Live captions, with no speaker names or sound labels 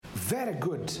Very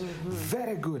good.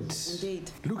 Very good.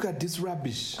 Indeed. Look at this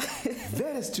rubbish.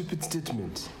 Very stupid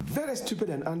statement. Very stupid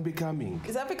and unbecoming.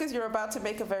 Is that because you're about to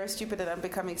make a very stupid and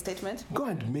unbecoming statement? Go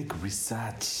and make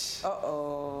research.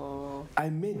 Uh-oh. I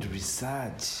made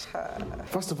research.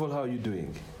 First of all, how are you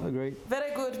doing? Oh, great.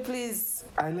 Very good, please.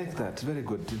 I like that. Very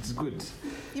good. It's good.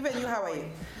 Even you, how are you?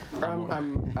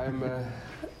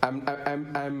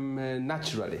 I'm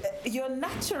naturally. You're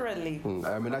naturally.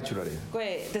 I'm a naturally.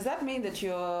 Wait, does that mean that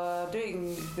you're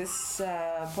doing this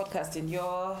podcast in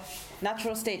your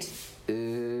natural state?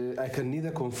 I can neither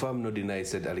confirm nor deny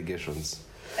said allegations.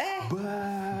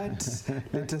 But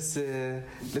let us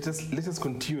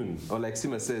continue, or like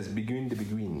Sima says, begin the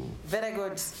beginning. Very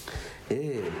good.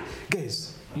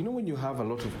 Guys, you know when you have a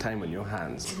lot of time on your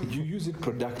hands, you use it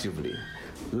productively.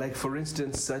 Like for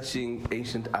instance, searching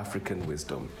ancient African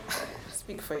wisdom.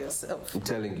 Speak for yourself. I'm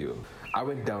telling you, I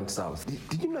went down south.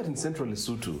 Did you know that in central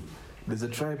Lesotho, there's a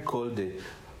tribe called the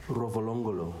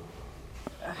Rovolongolo?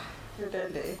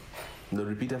 No,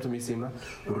 repeat after me, Sima.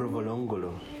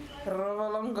 Rovolongolo.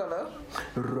 Rovolongolo.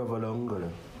 Rovolongolo.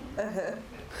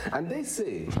 And they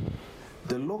say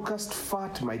the locust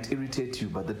fart might irritate you,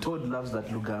 but the toad loves that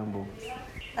lugambo.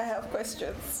 I have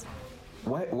questions.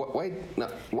 Why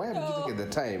haven't you taken the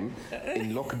time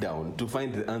in lockdown to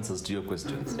find the answers to your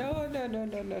questions? No.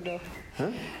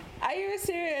 Huh? Are you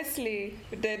seriously,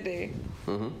 Dede,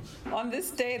 on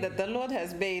this day that the Lord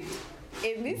has made,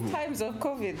 in these times of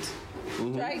COVID,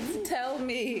 trying to tell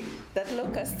me that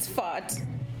locusts fart,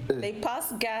 they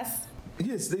pass gas?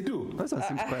 Yes, they do. That one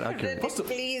seems quite accurate.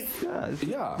 Please.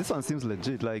 Yeah. This one seems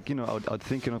legit. Like, I'd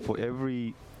think, for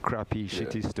every crappy,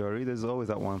 shitty story, there's always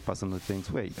that one person who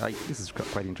thinks, wait, this is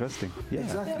quite interesting. Yeah.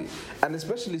 Exactly. And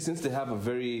especially since they have a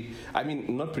very,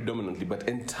 not predominantly, but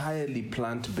entirely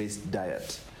plant-based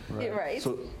diet. Right.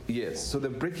 So, yes, so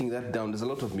they're breaking that down. There's a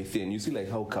lot of methane. You see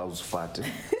like how cows fart.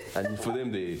 And for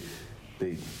them,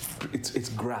 it's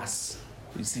grass.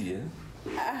 You see,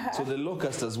 So the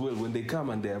locust as well, when they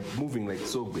come and they're moving like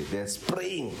Sogbe, they're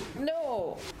spraying.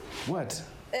 No. What?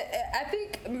 I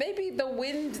think maybe the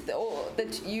wind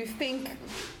that you think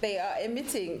they are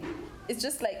emitting is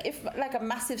just like if like a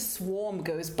massive swarm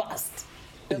goes past.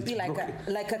 It'll be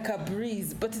like a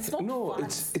breeze, but it's not. No,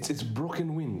 fast. it's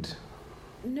broken wind.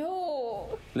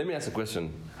 No. Let me ask a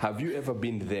question. Have you ever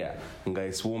been there and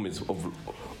a swarm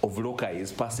of loci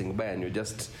is passing by and you're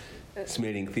just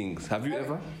smelling things? Have you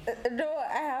ever? No,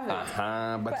 I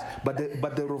haven't.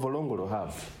 But the Rovolongolo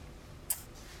have.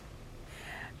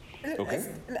 Okay.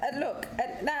 Look,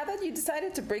 now that you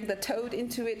decided to bring the toad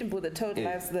into it, and the toad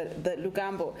loves the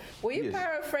lugambo, were you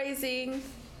paraphrasing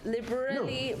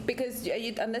liberally? No. Because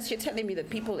unless you're telling me that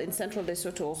people in central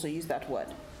Lesotho also use that word.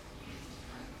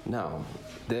 Now,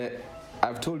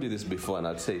 I've told you this before and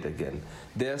I'll say it again.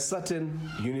 There are certain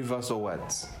universal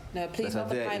words. No, please, not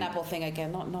the pineapple thing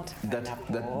again. Not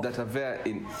pineapple. That are there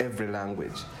in every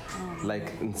language.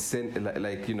 Like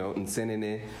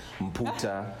Nsenene,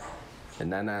 Mputa,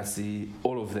 Nanasi,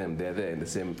 all of them, they're there in the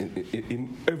same,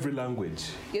 in every language.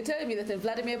 You're telling me that in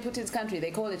Vladimir Putin's country, they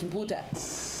call it Mputa?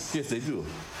 Yes, they do.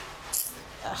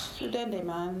 Udende,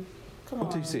 man. Come on.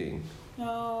 What are you saying?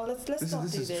 No, let's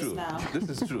not do this true. now. This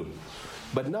is true.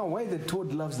 But now, why the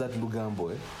toad loves that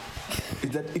lugambo is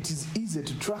that it is easier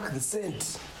to track the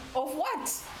scent. Of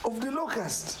what? Of the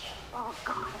locust. Oh,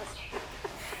 God.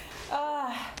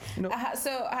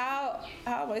 So how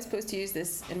am I supposed to use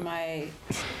this in my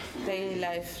daily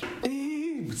life?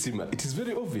 Sima, it is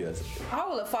very obvious. How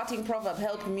will a farting proverb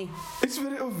help me? It's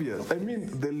very obvious.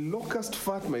 The locust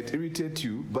fart might irritate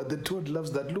you, but the toad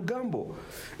loves that lugambo.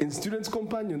 In Student's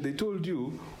Companion, they told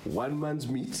you one man's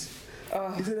meat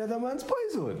is another man's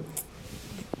poison.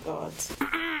 God.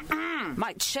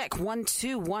 Mic check, 1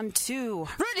 2 1 2.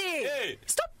 Ready? Hey.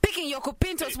 Stop picking your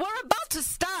copintos. We're about to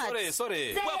start.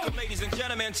 Sorry. Welcome, ladies and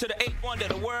gentlemen, to the eighth wonder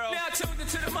of the world. Now tuned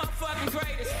into the motherfucking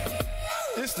greatest.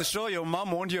 This is the show your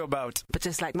mom warned you about. But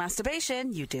just like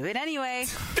masturbation, you do it anyway.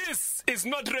 This is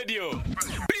not radio.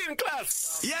 Be in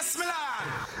class. Yes,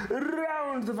 Milan.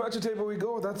 Round the virtual table we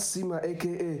go. That's Sima,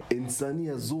 a.k.a.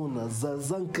 Insania Zona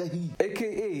Zazankahi,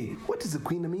 a.k.a. What is the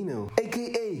Queen Amino?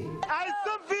 A.k.a. I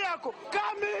saw vehicle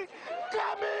coming.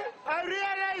 I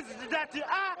realized that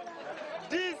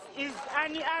this is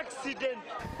an accident.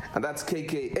 And that's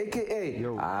KK, a.k.a.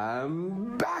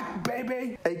 I'm back,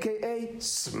 baby, a.k.a.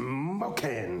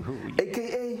 Smoking,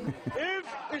 a.k.a. If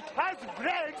it has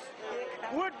brakes,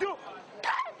 we'll do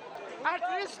at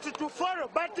least to follow,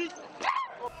 but it...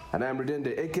 And I'm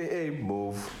Redende, a.k.a.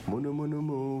 Move,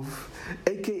 move,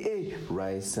 a.k.a.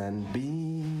 Rice and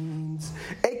Beans,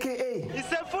 a.k.a.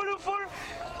 It's a full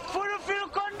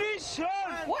condition. Sean.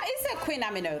 What is a Queen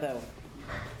Amino though?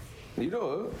 You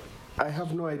know, I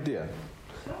have no idea.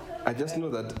 I just know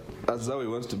that Azawi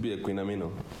wants to be a Queen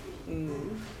Amino.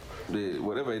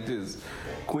 Whatever it is.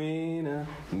 Queen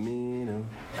Amino.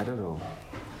 I don't know.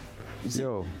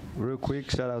 Yo, real quick,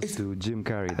 shout outs to Jim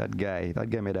Carrey. That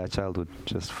guy made our childhood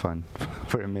just fun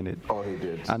for a minute. Oh, he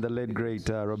did. And the late great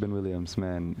Robin Williams,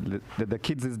 man. The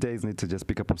kids these days need to just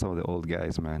pick up on some of the old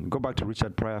guys, man. Go back to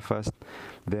Richard Pryor first,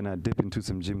 then dip into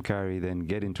some Jim Carrey, then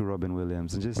get into Robin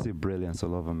Williams, and just see brilliance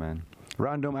all over, man.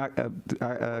 Random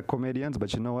comedians,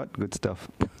 but you know what? Good stuff.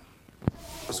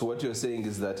 So what you're saying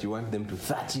is that you want them to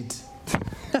thatch it.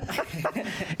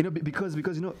 Because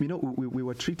we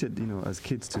were treated, as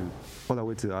kids to all the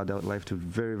way to adult life to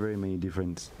very, very many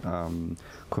different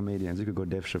comedians. You could go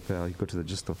Dave Chappelle, you could go to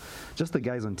just the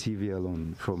guys on TV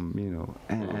alone from,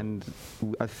 and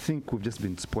I think we've just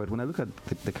been spoiled. When I look at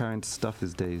the current stuff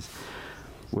these days,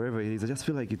 wherever it is, I just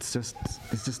feel like it's just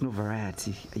no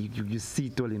variety. You see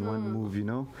it all in one move,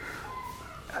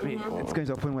 I mean, it's going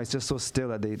to a point where it's just so stale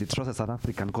that they trust a South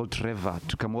African called Trevor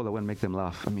to come all the way and make them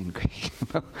laugh. I mean,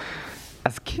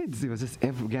 as kids, it was just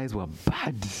guys were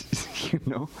bad,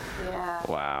 Yeah.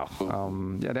 Wow.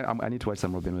 I need to watch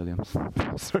some Robin Williams.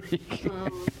 Sorry.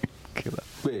 Killer.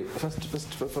 Wait,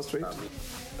 first rate?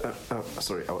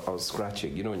 Sorry, I was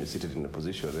scratching. You know when you're seated in a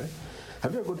position, eh?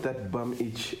 Have you ever got that bum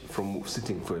itch from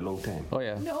sitting for a long time? Oh,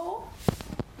 yeah. No.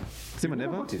 Simon, You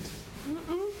never? got it?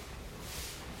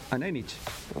 An itch.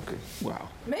 Okay. Wow.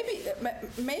 Maybe.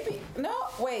 No.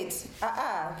 Wait.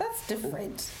 That's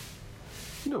different.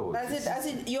 No.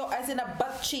 As in a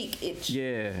butt cheek itch.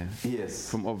 Yeah. Yes.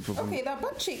 From Okay, the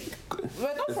butt cheek.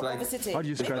 Well, not It's from like- oversitting. How do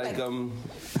you It's scratch?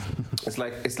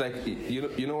 like it's like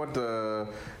you know what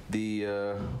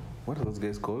the what are those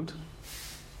guys called?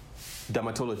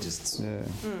 Dermatologists.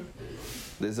 Yeah.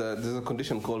 There's a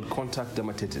condition called contact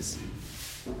dermatitis,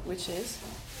 Which is?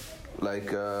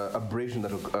 like abrasion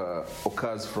that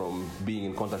occurs from being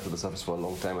in contact with the surface for a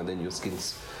long time, and then your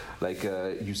skin's like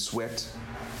you sweat,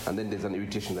 and then there's an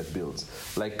irritation that builds.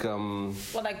 Like Well,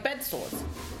 like bed sores.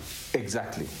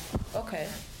 exactly. Okay.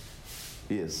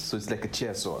 Yes. So it's like a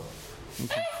chair sore.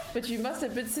 But you must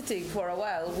have been sitting for a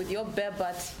while with your bare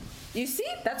butt. You see?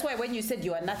 That's why when you said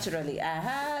you are naturally,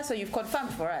 so you've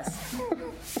confirmed for us.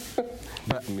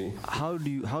 But me. How do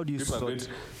you People are sort good.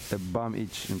 a bum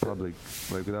itch in public,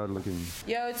 like without looking?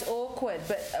 Yeah, it's awkward.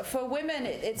 But for women,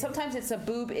 sometimes it's a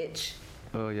boob itch,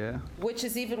 Oh yeah. which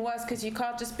is even worse because you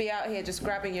can't just be out here just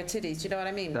grabbing your titties. You know what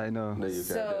I mean? I know. No, you can't.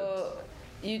 So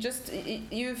you just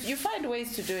you find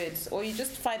ways to do it, or you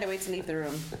just find a way to leave the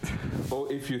room. Or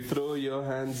if you throw your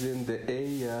hands in the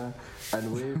air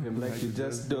and wave them like you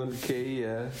just don't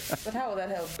care. But how will that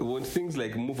help? Won't things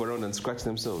like move around and scratch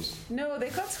themselves? No, they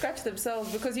can't scratch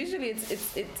themselves because usually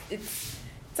it's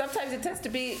sometimes it tends to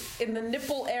be in the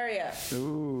nipple area.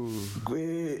 Ooh.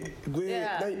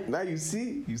 Yeah. Now you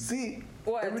see.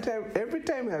 What? Every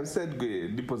time I've said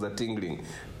nipples are tingling,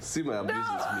 Sima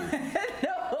abuses me.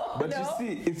 No, But no. you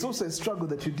see, it's also a struggle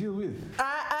that you deal with.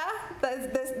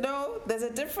 There's a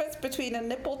difference between a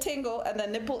nipple tingle and a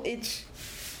nipple itch.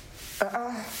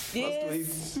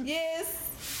 Yes. wait.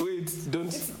 Yes. Wait,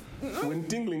 don't. When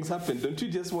tinglings happen, don't you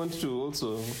just want to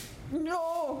also?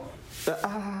 No.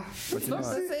 It's not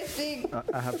the same thing.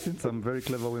 I have seen some very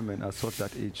clever women sort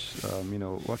that itch,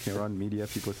 walking around media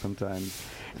people sometimes.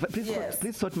 But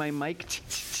please sort my mic.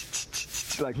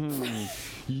 Like,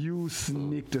 you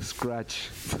sneaked a scratch.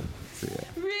 So, yeah.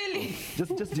 Really?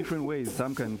 Just different ways.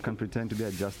 Some can pretend to be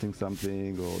adjusting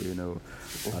something, or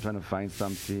trying to find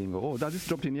something. Or that just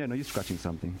dropped in here. No, you're scratching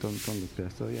something. Don't look there.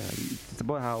 So yeah, it's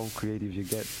about how creative you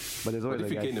get. But there's What always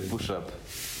if you a guy can a saying, push-up?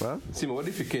 well, Sima, what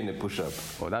if you can a push-up?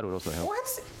 oh, that would also help.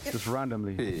 What? Just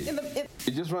randomly. Hey,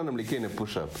 you just randomly can a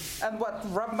push-up. And what?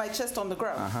 Rub my chest on the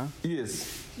ground?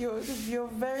 Yes. You're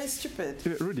very stupid.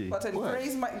 Rudy, But and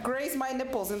What? graze my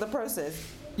nipples in the process.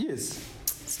 Yes.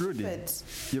 Rudy, Stupid.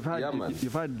 you've man.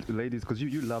 had ladies, because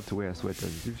you love to wear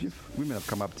sweaters. If women have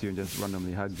come up to you and just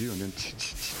randomly hugged you and then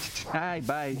hi,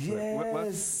 bye. What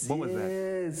was that?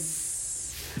 Yes.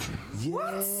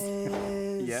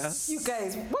 Yeah. You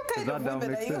guys, what kind Does of that now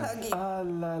women make are you sense? hugging?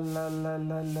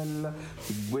 La.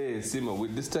 Wait,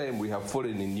 Sima, this time we have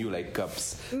fallen in you like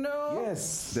cups. No.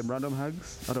 Yes. Them random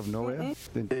hugs out of nowhere.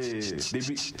 Then They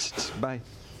be, bye.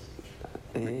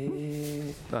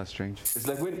 eh. That's strange. It's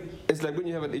like when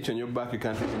you have an itch on your back, you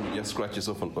can't you just scratch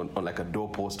yourself on like a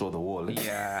doorpost or the wall.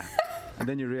 Yeah. And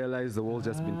then you realize the wall's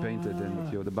just been painted and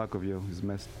the back of you is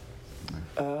messed.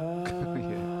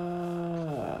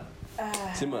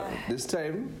 Sima, this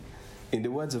time, in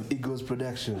the words of Eagles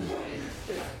Production,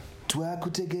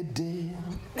 Twakutegede.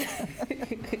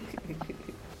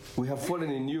 We have fallen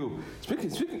in you.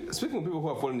 Speaking of people who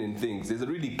have fallen in things, there's a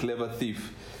really clever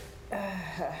thief.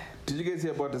 Did you guys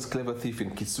hear about this clever thief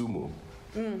in Kisumu?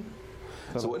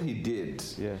 So what he did,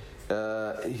 he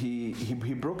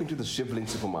broke into the Shivling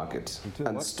supermarket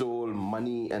and stole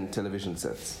money and television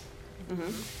sets.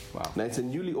 Wow. Now it's a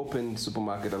newly opened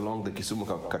supermarket along the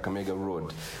Kisumu-Kakamega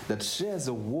Road that shares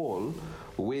a wall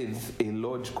with a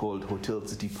lodge called Hotel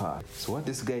City Park. So what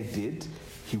this guy did,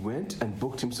 he went and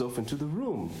booked himself into the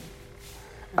room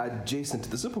adjacent to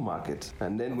the supermarket.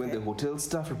 And then when the hotel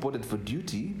staff reported for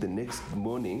duty the next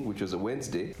morning, which was a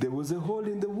Wednesday, there was a hole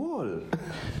in the wall.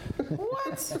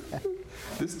 What?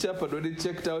 This chap had already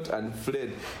checked out and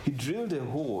fled. He drilled a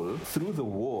hole through the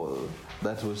wall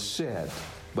that was shared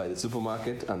by the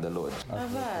supermarket and the lodge.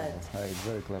 It's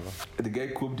very clever. The guy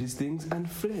cooked his things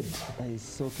and fled. That is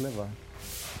so clever.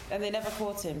 And they never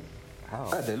caught him. How?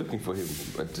 They're looking for him,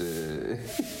 but the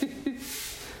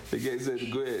guy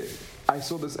said, "Go ahead." I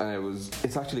saw this and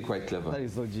it's actually quite clever. That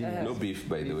is so genius. No beef,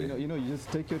 by the way. You know, you just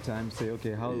take your time, say,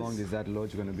 okay, how long is that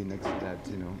lodge going to be next to that,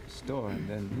 store? And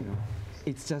then,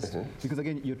 it's just, because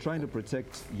again, you're trying to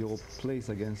protect your place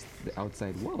against the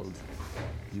outside world.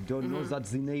 You don't know that's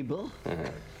the neighbor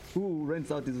who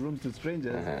rents out his rooms to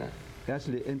strangers. They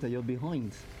actually enter your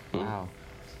behind. Wow.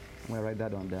 I'm gonna write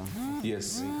that one down.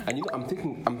 Yes, and I'm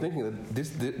thinking that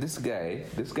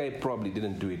this guy probably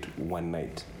didn't do it one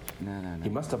night. No. He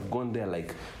must have gone there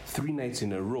like 3 nights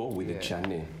in a row with a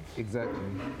chane. Exactly.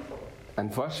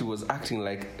 And first she was acting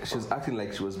like she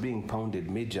was being pounded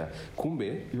major.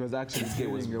 Kumbe, He was actually this guy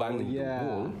was banging the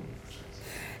wall,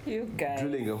 You guys.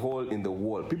 drilling a hole in the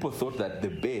wall. People thought that the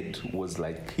bed was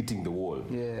like hitting the wall.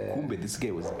 Yeah. Kumbe, this guy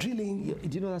was drilling.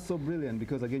 Do you know that's so brilliant?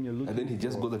 Because again, you're looking. And then he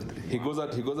just goes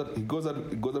out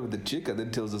with the chick and then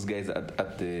tells those guys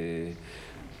at the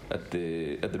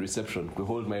reception, "We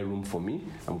hold my room for me.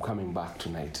 I'm coming back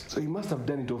tonight." So he must have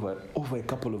done it over a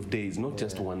couple of days, not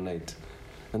just one night.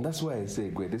 And that's why I say,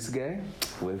 this guy,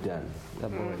 well done.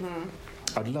 That boy.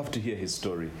 I'd love to hear his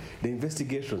story. The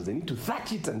investigations, they need to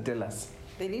thatch it and tell us.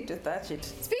 They need to thatch it.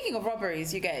 Speaking of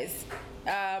robberies, you guys,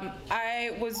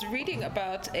 I was reading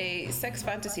about a sex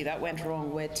fantasy that went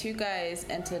wrong where 2 guys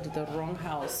entered the wrong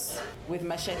house with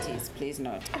machetes, please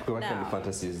note. What kind of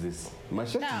fantasy is this?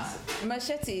 Machetes? Now,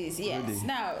 machetes, yes. Really?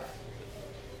 Now,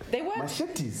 they weren't...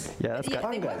 Machetes? Yeah, that's they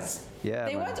kind weren't, Yeah,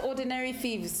 they man. weren't ordinary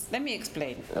thieves. Let me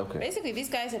explain. Okay. Basically, these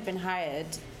guys had been hired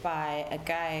by a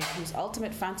guy whose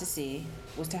ultimate fantasy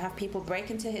was to have people break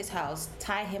into his house,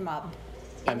 tie him up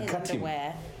in And his cut him.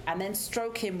 underwear, and then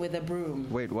stroke him with a broom.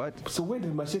 Wait, what? So where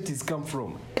did machetes come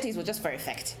from? Machetes were just for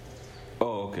effect.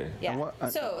 Oh, okay. Yeah.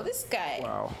 And So this guy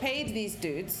Wow. paid these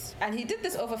dudes, and he did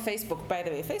this over Facebook, by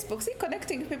the way. Facebook, see,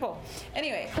 connecting people.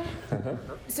 Anyway,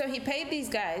 so he paid these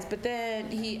guys, but then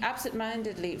he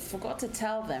absentmindedly forgot to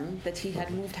tell them that he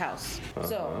had moved house.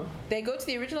 So they go to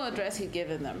the original address he'd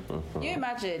given them. You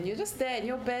imagine, you're just there in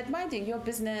your bed, minding your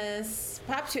business.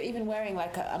 Perhaps you're even wearing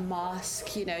like a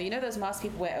mask, you know those masks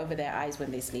people wear over their eyes when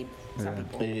they sleep. Some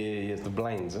people. Yes, the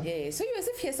blinds. Huh? Yeah, so you as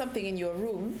if you hear something in your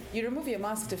room, you remove your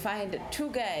mask to find 2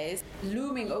 guys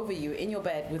looming over you in your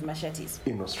bed with machetes.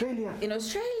 In Australia. In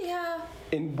Australia.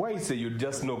 In Boise, you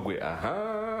just know where.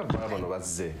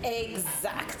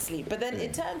 Exactly. But then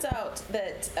it turns out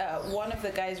that one of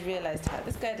the guys realized,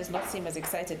 this guy does not seem as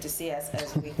excited to see us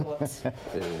as we thought.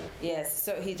 Yes,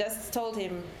 so he just told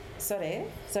him, sorry,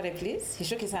 please. He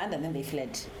shook his hand and then they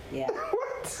fled. Yeah.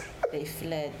 What? They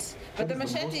fled. But the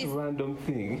That's machetes... the most random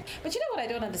thing. But you know what I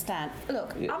don't understand?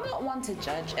 Look, I'm not one to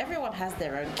judge. Everyone has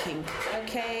their own kink,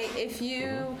 okay? If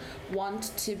you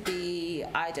want to be,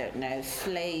 I don't know,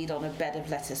 flayed on a bed of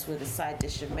lettuce with a side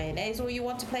dish of mayonnaise, or you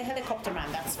want to play helicopter man,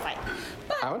 that's fine.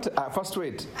 But I want to... first,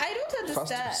 wait. I don't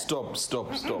understand.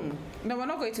 Stop. No, we're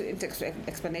not going to into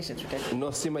explanations today. No,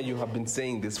 Sima, you have been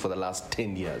saying this for the last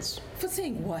 10 years. For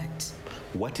saying what?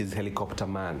 What is helicopter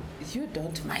man? You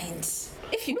don't mind.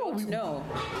 If you don't know.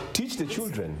 Teach the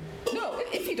children. No,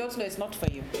 if you don't know, it's not for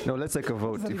you. No, let's take a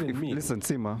vote. What does that even mean? Listen,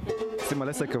 Sima,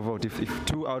 let's take a vote. If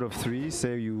 2 out of 3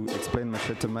 say you explain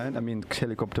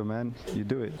helicopter man, you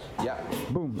do it. Yeah.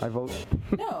 Boom, I vote.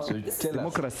 No. So this, tell us.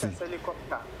 Democracy.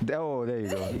 Oh, there you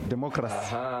go. Democracy.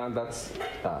 That's...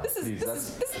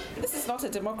 this is not a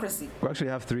democracy. We actually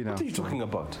have 3 now. What are you talking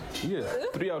about? Yeah,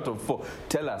 3 out of 4.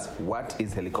 Tell us, what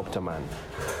is helicopter man?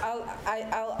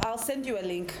 I'll send you a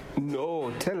link.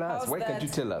 No, tell us. How's Why can't that? you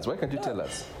tell us? Why can't you tell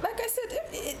us? Like I said,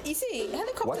 you see,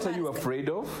 helicopter What are man you is- afraid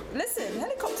of? Listen,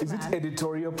 helicopter Is it man.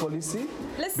 editorial policy?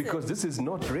 Listen. Because this is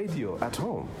not radio at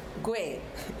home. Great.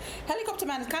 Helicopter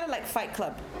man is kind of like Fight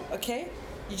Club, okay?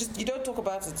 You don't talk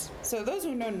about it. So those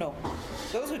who know.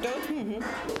 Those who don't,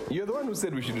 You're the one who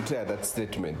said we should retire that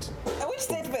statement Which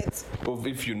statement? of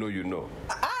if you know, you know.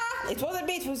 It wasn't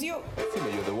me, it was you.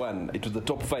 Sima, you're the one. It was the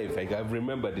top 5. Like I've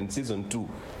remembered in season 2.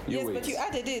 Yes, but you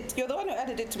added it. You're the one who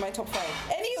added it to my top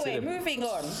 5. Anyway, moving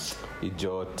on.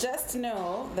 Idiot. Just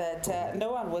know that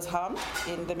no one was harmed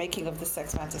in the making of this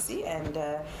sex fantasy, and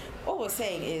all we're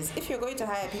saying is if you're going to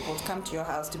hire people to come to your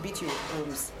house to beat you with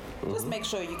brooms, just make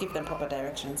sure you give them proper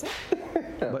directions.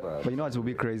 But you know what would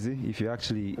be crazy if you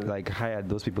actually like hired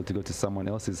those people to go to someone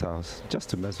else's house just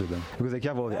to mess with them, because like you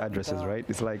have all the addresses, right?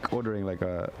 It's like ordering like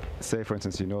say for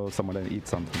instance, you know someone that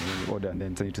eats something, then you order and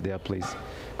then send it to their place,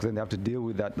 because then they have to deal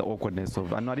with the awkwardness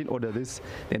of, I didn't order this,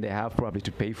 then they have probably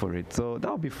to pay for it. So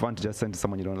that would be fun to just send to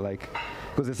someone you don't like,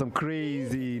 because there's some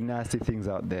crazy nasty things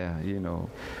out there, you know,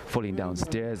 falling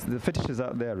downstairs. The fetishes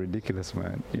out there are ridiculous,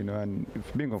 man, you know. And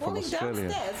being from Falling Australia,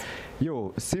 downstairs?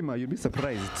 yo, Sima, you'd be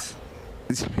surprised.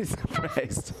 You'd be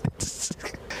surprised.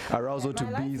 Arousal to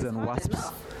My life bees is and hard wasps.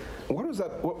 enough. What was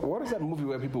that? What is that movie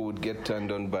where people would get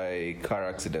turned on by car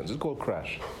accidents? It's called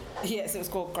Crash. Yes, it was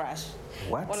called Crash.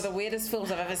 What? One of the weirdest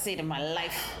films I've ever seen in my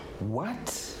life.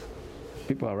 What?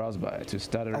 People are aroused by it, to As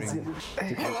stuttering, in-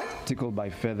 tickled by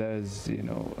feathers, you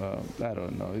know. I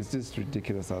don't know. It's just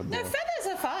ridiculous out No, there.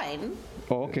 feathers are fine.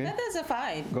 Oh, okay. Feathers are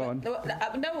fine. Go on.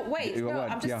 No, wait. You No,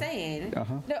 what? I'm just Yeah. saying.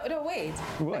 Uh-huh. No, wait.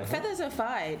 What? Like, feathers are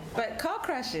fine, but car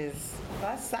crashes,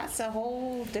 that's a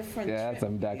whole different Yeah, trip. that's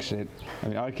some dark shit. I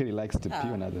mean, R. Kelly likes to pee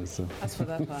on others, so. That's for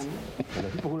that one. There are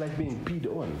people who like being peed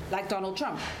on. Like Donald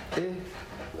Trump.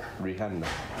 Rihanna.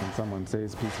 When someone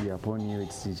says peace be upon you,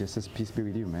 it just says peace be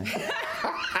with you, man.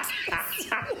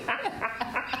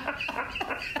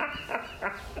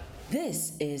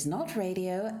 This is not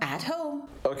radio at home.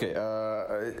 Okay,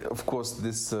 of course,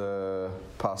 this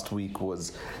past week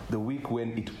was the week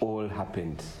when it all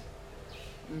happened.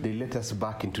 They let us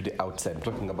back into the outside. I'm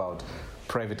talking about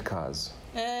private cars.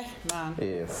 Man.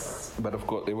 Yes, but of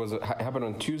course, it happened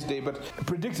on Tuesday, but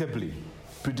predictably,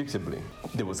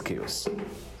 there was chaos.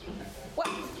 What?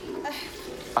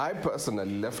 I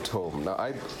personally left home. Now,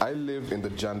 I live in the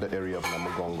Janda area of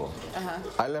Namugongo.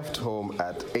 I left home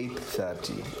at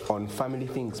 8:30 on family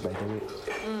things, by the way.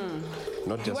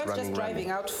 Not You just weren't running just driving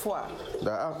out for.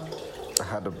 I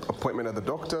had an appointment at the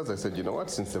doctor's. I said, you know what,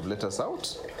 since they've let us out,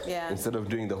 Yeah. instead of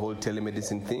doing the whole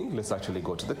telemedicine thing, let's actually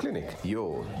go to the clinic.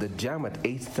 Yo, the jam at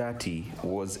 8:30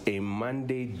 was a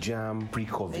Monday jam Are you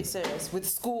pre-COVID. serious? With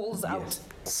schools out. Yes,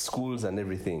 schools and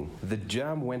everything. The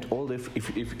jam went all the way,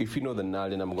 if you know the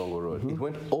Nalia Namugongo Road, it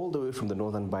went all the way from the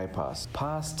Northern Bypass,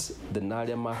 past the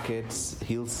Nalia Markets,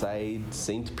 Hillside,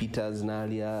 St. Peter's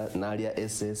Nalia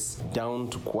SS, down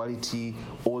to Quality,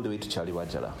 all the way to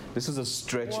Chaliwajala. This is a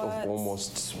stretch What? of almost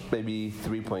maybe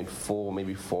 3.4,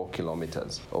 maybe 4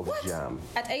 kilometers of jam.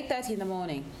 At 8:30 in the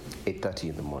morning. 8:30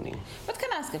 in the morning. But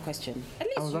can I ask a question? At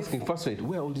least I was asking, first rate,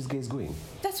 where are all these guys going?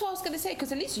 That's what I was going to say,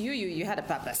 because at least you had a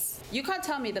purpose. You can't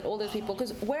tell me that all those people,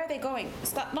 because where are they going?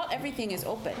 Not everything is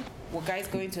open. Were guys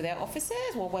going to their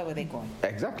offices, or where were they going?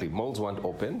 Exactly. Malls weren't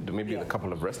open. Maybe a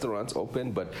couple of restaurants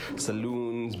open, but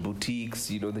saloons, boutiques,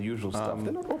 you know, the usual stuff,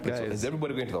 they're not open. So guys, is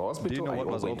everybody going to the hospital? do you know Are what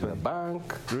all was going to the open?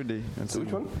 bank? Rudy. And So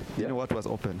which one? You know what was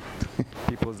open?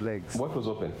 People's legs. What was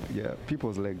open? Yeah,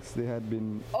 people's legs. They had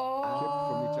been kept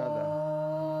from each other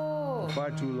Oh.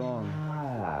 far too long.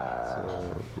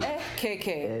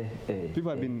 KK. People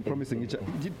have been promising each other.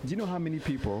 Do you know how many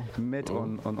people met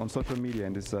on social media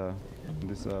in this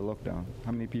lockdown?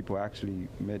 How many people actually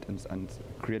met and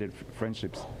created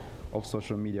friendships off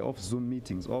social media, off Zoom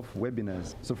meetings, off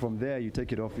webinars? So from there, you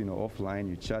take it off, you know, offline,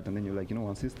 you chat, and then you're like, you know,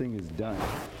 once this thing is done,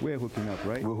 we're hooking up,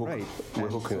 right? We're right. we're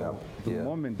And hooking so up, The yeah.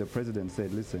 moment the president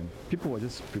said, listen, people were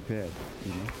just prepared,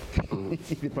 you know.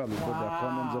 They probably put their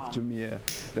condoms off to me.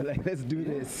 They're like, let's do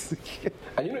this.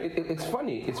 And you know, it's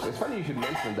funny. It's funny you should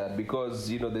mention that, because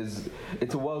you know,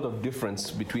 it's a world of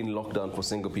difference between lockdown for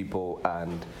single people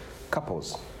and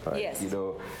couples. Right? Yes. You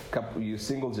know, you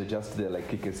singles are just there, like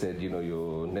Kike said. You know,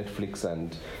 your Netflix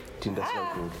and Tinder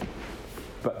swiping.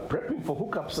 But prepping for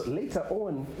hookups later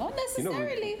on. Not You know,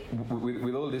 necessarily.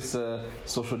 with all this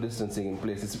social distancing in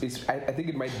place, I think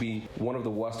it might be one of the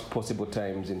worst possible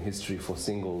times in history for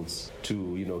singles to,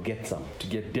 you know, get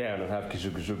down and have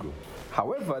kishugu.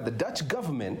 However, the Dutch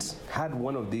government had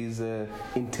one of these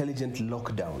intelligent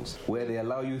lockdowns where they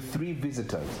allow you 3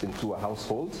 visitors into a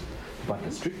household, but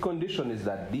the strict condition is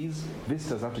that these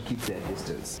visitors have to keep their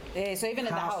distance. Yeah, so even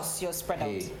in the house, you're spread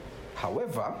out.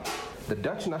 However, The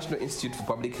Dutch National Institute for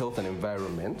Public Health and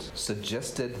Environment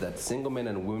suggested that single men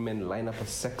and women line up a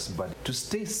sex buddy to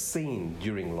stay sane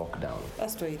during lockdown.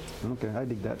 That's sweet. Okay, I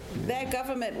dig that. Their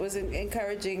government was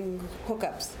encouraging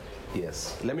hookups.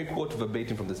 Yes. Let me quote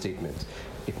verbatim from the statement.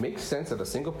 It makes sense that a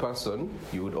single person,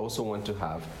 you would also want to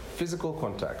have physical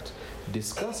contact.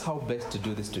 Discuss how best to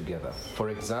do this together. For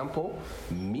example,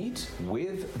 meet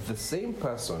with the same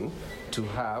person to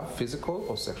have physical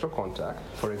or sexual contact.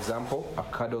 For example, a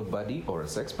cuddle buddy or a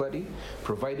sex buddy,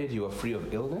 provided you are free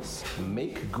of illness.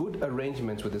 Make good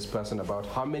arrangements with this person about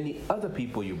how many other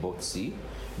people you both see,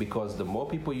 because the more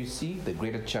people you see, the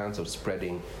greater chance of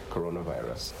spreading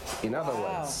coronavirus. In other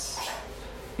words,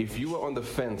 if you were on the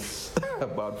fence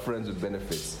about friends with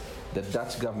benefits, the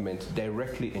Dutch government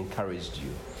directly encouraged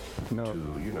you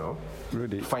to,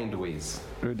 Rudy, find ways.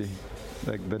 Rudy,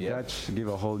 like the Dutch give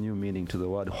a whole new meaning to the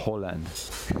word Holland.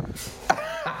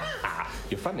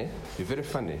 You're funny. You're very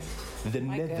funny. The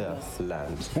My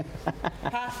Netherlands.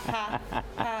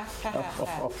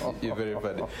 You're very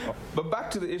funny. But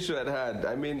back to the issue at hand.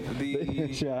 I mean,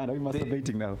 Yeah, I know you're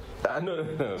masturbating now. No.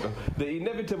 The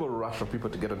inevitable rush for people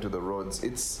to get onto the roads.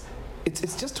 It's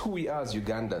just who we are as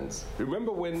Ugandans.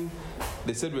 Remember when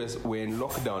they said we're in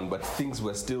lockdown, but things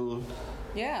were still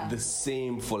the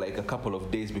same for like a couple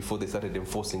of days before they started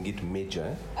enforcing it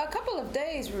major. A couple of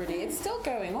days, Rudy. It's still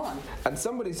going on. And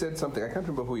somebody said something, I can't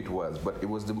remember who it was, but it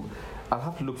was I'll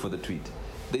have to look for the tweet.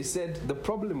 They said the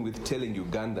problem with telling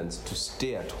Ugandans to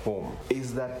stay at home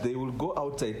is that they will go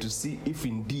outside to see if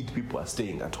indeed people are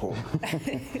staying at home.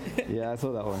 Yeah, I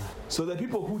saw that one. So the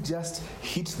people who just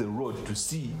hit the road to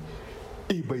see,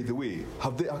 hey, by the way,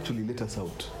 have they actually let us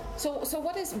out? So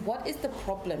what is the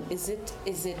problem? Is it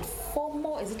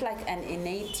FOMO? Is it like an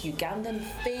innate Ugandan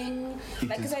thing?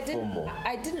 Is FOMO.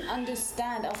 I didn't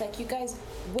understand. I was like, you guys,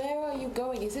 where are you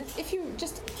going? Is it if you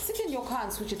just sit in your car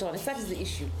and switch it on? If that is the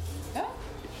issue, huh?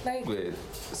 Like. Wait,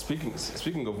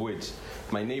 speaking of which,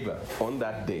 my neighbor on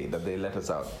that day that they let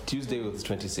us out, Tuesday was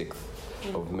 26th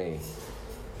of May.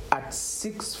 At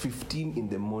 6:15 in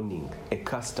the morning, a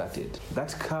car started.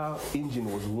 That car engine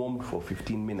was warmed for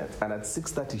 15 minutes, and at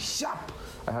 6:30 sharp,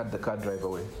 I had the car drive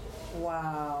away.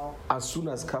 Wow. As soon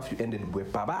as curfew ended,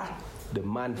 the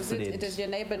man fled. Does your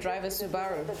neighbor drive a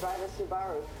Subaru?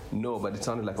 No, but it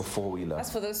sounded like a four-wheeler.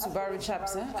 That's for those Subaru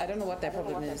chaps, huh? I don't know what their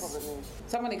problem is.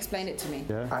 Someone explain it to me.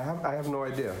 Yeah. I have no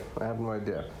idea.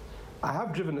 I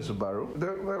have driven a Subaru.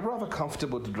 They're rather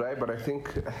comfortable to drive, but I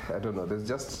think, I don't know, there's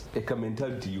just a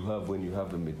mentality you have when you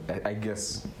have them. I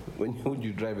guess when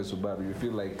you drive a Subaru, you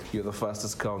feel like you're the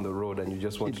fastest car on the road and you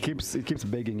just want It keeps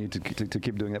begging you to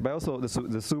keep doing that. But also the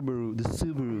Subaru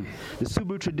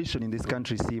tradition in this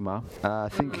country, Sima,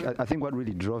 I think what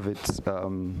really drove it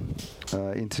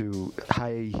into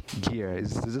high gear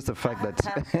is just the fact that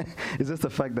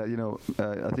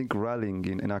I think rallying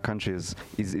in our country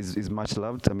is much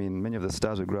loved. I mean, many of the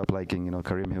stars we grew up liking,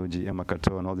 Karim Hilji, Emma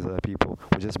Kato, and all these other people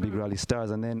were just big rally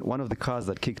stars. And then one of the cars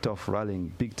that kicked off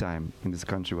rallying big time in this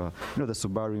country were, the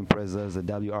Subaru Imprezas, the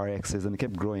WRXs, and it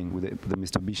kept growing with the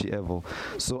Mitsubishi Evo.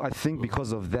 So I think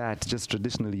because of that, just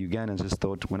traditionally Ugandans just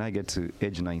thought, when I get to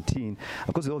age 19,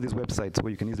 of course, with all these websites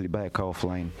where you can easily buy a car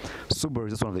offline, Subaru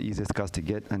is just one of the easiest cars to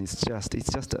get, and it's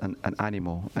just an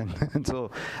animal. And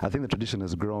so I think the tradition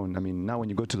has grown. I mean, now when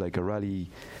you go to like a rally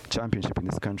championship in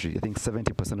this country, I think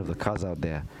 70% of the cars out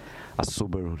there are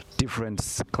Subaru, different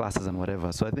classes and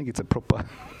whatever. So I think it's a proper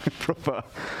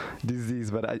disease,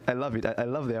 but I love it. I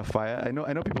love their fire. I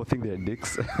know people think they're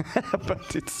dicks,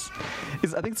 but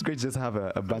I think it's great to just have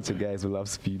a bunch of guys who love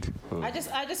speed. I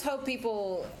just hope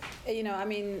people, I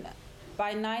mean,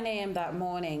 by 9 a.m. that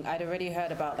morning, I'd already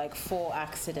heard about like 4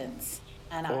 accidents.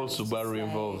 And all Subaru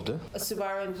involved, eh?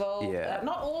 Subaru involved. Yeah.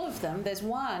 Not all of them. There's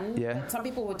one. Yeah. But some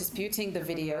people were disputing the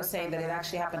video, saying that it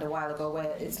actually happened a while ago,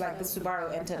 where it's like the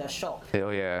Subaru entered a shop. Oh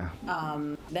yeah.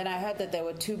 Then I heard that there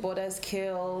were 2 boarders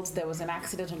killed. There was an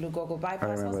accident on Lugogo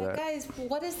bypass. I was like, guys,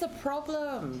 what is the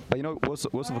problem? But also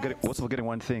forgetting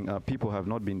one thing. People have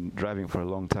not been driving for a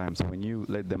long time. So when you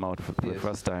let them out for the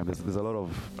first time, there's a lot of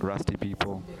rusty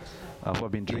people who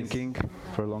have been drinking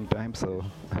for a long time. So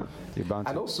you're bound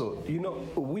to. And also,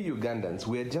 we Ugandans,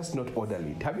 we're just not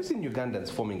orderly. Have you seen Ugandans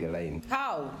forming a line?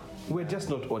 How? We're just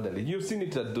not orderly. You've seen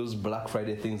it at those Black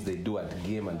Friday things they do at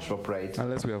Game and ShopRite.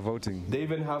 Unless we are voting. They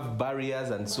even have barriers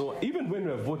and so on. Even when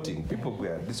we're voting, people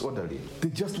were disorderly. They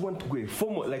just want to go.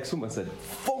 FOMO, like someone said,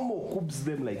 FOMO coops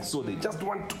them like so. They just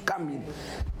want to come in.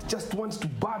 Just wants to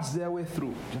barge their way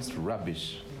through. Just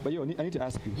rubbish. But I need to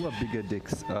ask you, who are bigger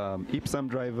dicks? Ipsum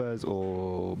drivers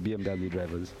or BMW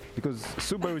drivers? Because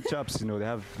Subaru chaps, they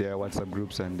have their WhatsApp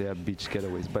groups and their beach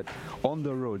getaways. But on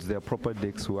the roads, there are proper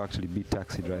dicks who actually beat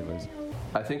taxi drivers.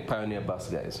 I think Pioneer bus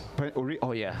guys.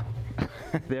 Oh yeah,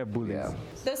 they're bullies. Yeah.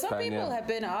 Though some Pioneer. people have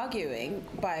been arguing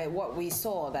by what we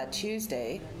saw that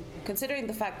Tuesday, considering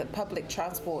the fact that public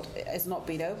transport has not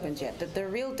been opened yet, that the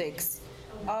real dicks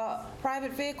are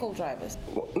private vehicle drivers.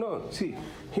 Well, no, see,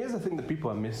 here's the thing that people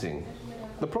are missing.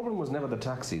 The problem was never the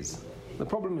taxis. The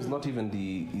problem is not even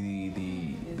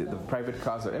the private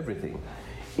cars or everything.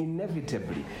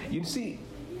 Inevitably, you see,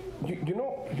 you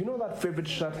know that favorite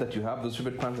shirt that you have, those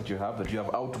favorite pants that you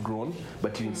have outgrown,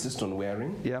 but you insist on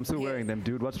wearing. Yeah, I'm still wearing them,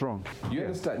 dude. What's wrong? You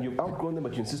understand? You've outgrown them,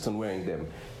 but you insist on wearing them.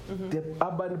 The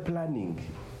urban planning,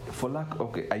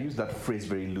 I use that phrase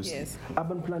very loosely. Yes.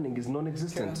 Urban planning is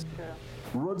non-existent. True.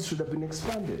 Roads should have been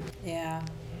expanded. Yeah.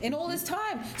 In all this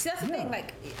time. See, that's the thing,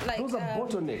 like those are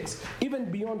bottlenecks.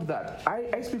 Even beyond that,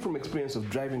 I speak from experience of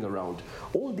driving around.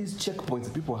 All these checkpoints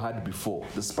that people had before,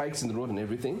 the spikes in the road and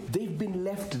everything, they've been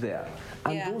left there.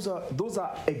 And Yeah. those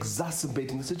are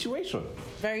exacerbating the situation.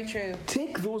 very true.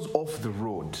 Take those off the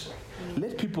road.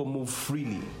 Let people move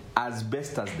freely as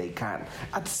best as they can.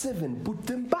 At 7, put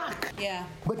them back. Yeah.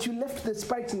 But you left the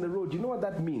spikes in the road. You know what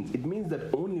that means? It means that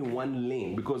only one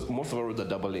lane, because most of our roads are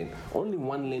double lane, only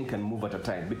one lane can move at a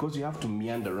time because you have to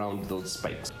meander around those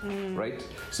spikes, right?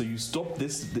 So you stop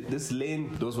this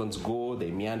lane, those ones go,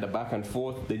 they meander back and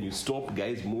forth, then you stop,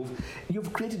 guys move.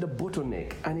 You've created a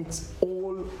bottleneck and it's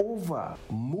all over.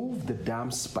 Move the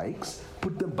damn spikes,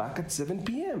 put them back at 7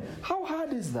 p.m. How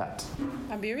hard is that?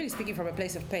 I'm really speaking from a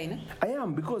place of pain. I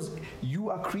am, because you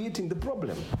are creating the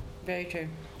problem. Very true.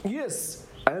 Yes,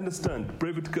 I understand.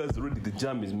 Private cars already, the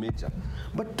jam is major.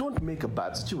 But don't make a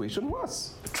bad situation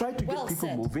worse. Try to Well get people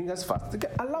said. moving as fast as they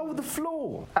can. Allow the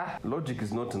flow. Logic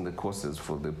is not in the courses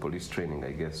for the police training,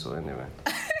 I guess. So anyway.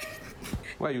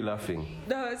 Why are you laughing?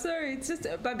 No, sorry, it's just,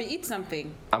 Babi, eat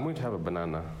something. I'm going to have a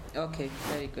banana. Okay,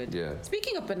 very good. Yeah.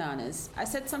 Speaking of bananas, I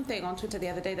said something on Twitter the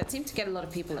other day that seemed to get a lot of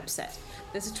people upset.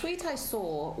 There's a tweet I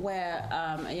saw where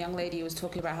a young lady was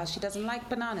talking about how she doesn't like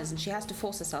bananas and she has to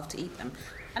force herself to eat them.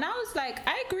 And I was like,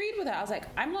 I agreed with her. I was like,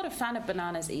 I'm not a fan of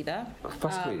bananas either.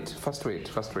 First wait.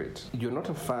 You're not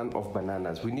a fan of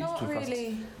bananas. We need Not to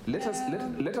really. Let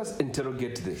us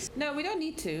interrogate this. No, we don't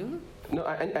need to. No,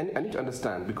 I need to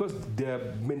understand, because there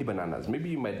are many bananas. Maybe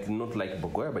you might not like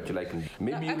bogoya, but you like.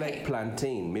 Maybe No, you okay. like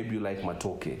plantain. Maybe you like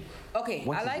matoke. Okay,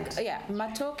 What I is like, it?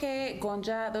 matoke,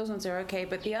 gonja, those ones are okay,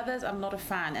 but the others I'm not a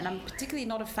fan. And I'm particularly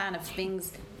not a fan of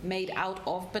things made out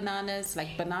of bananas,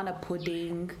 like banana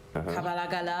pudding,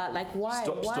 kabalagala. Like, why?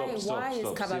 Why is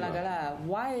kabalagala?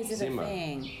 Why is it Sima. a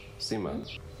thing?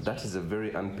 Sima, that is a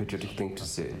very unpatriotic thing to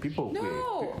say. People,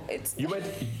 No, it's...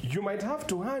 you might have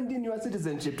to hand in your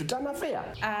citizenship to Tana Fair.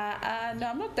 no,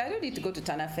 I'm not. I don't need to go to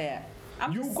Tana Fair.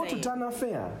 I'm You just go to saying. Tana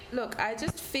Fair. Look, I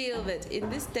just feel that in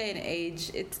this day and age,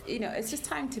 it's just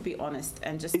time to be honest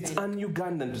and just It's say,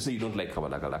 un-Ugandan to say you don't like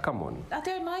kabalagala. Come on. I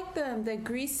don't like them. They're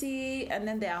greasy and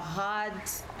then they're hard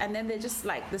and then they're just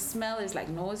like, the smell is like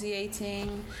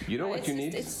nauseating. You know what It's you just-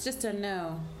 need? It's just a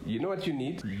no. You know what you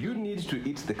need? You need to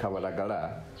eat the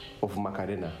kabalagala of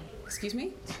Macarena. Excuse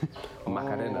me?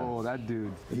 Macarena. Oh, that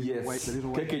dude. Yes. The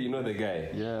little white, Keke, you know the guy.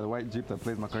 yeah, the white Jeep that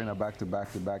plays Macarena back to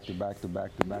back to back to back to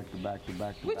back to back to back to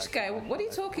back. Which guy? What are you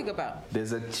talking about?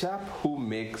 There's a chap who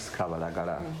makes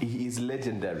kabalagala. He is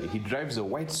legendary. He drives a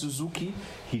white Suzuki.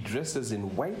 He dresses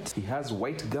in white. He has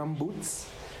white gumboots.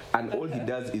 And all he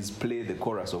does is play the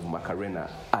chorus of Macarena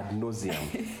ad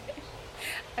nauseum.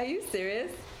 Are you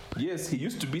serious? Yes, he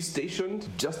used to be stationed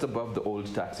just above the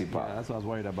old taxi park. Yeah, that's what I was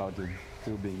worried about him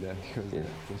still being there. Because Yeah.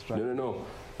 it's trying-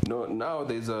 No, now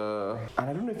there's a, and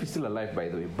I don't know if he's still alive, by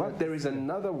the way, but there is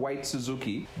another white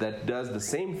Suzuki that does the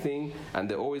same thing, and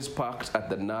they're always parked at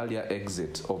the Nalia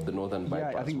exit of the Northern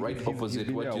Bypass, I think right he's opposite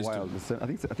been what there a used to while. I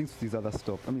think it's his other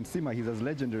stop. I mean, Sima, he's as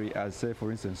legendary as, say,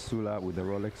 for instance, Sula with the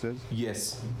Rolexes.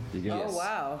 Yes. You get Yes. Oh,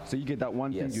 wow. So you get that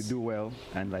one thing Yes. you do well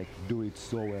and like do it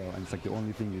so well, and it's like the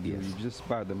only thing you do. Yes. You just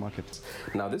spy the market.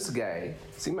 Now this guy,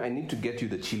 Sima, I need to get you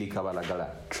the chili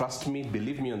kabalagala. Trust me,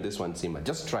 believe me on this one, Sima.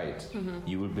 Just try it.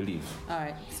 You will believe. All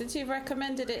right. Since you've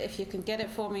recommended it, if you can get it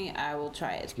for me, I will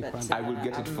try it. But I will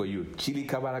get it for you. Chili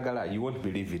kabalagala. You won't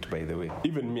believe it, by the way.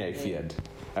 Even me, I feared.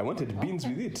 I wanted beans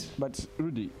with it. But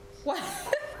Rudy, What?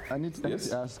 I need Yes?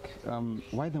 to ask,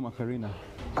 why the Macarena?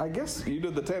 I guess,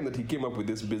 the time that he came up with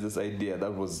this business idea,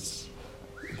 that was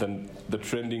the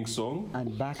trending song.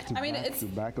 And back to I mean, back it's to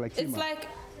back, like it's Sima, like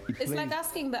it it's like plays-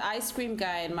 asking the ice cream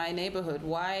guy in my neighborhood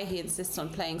why he insists on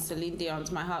playing Celine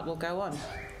Dion's "My Heart Will Go On."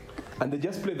 And they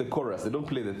just play the chorus. They don't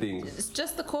play the things. It's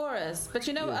just the chorus. But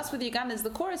you know, us with Ugandans,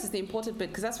 the chorus is the important bit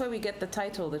because that's where we get the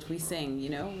title that we sing, you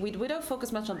know. We don't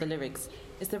focus much on the lyrics.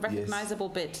 It's the recognizable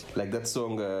bit. Like that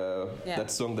song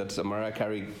that Mariah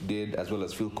Carey did, as well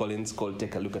as Phil Collins, called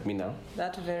Take a Look at Me Now.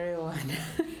 That very one.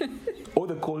 Or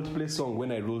the Coldplay song,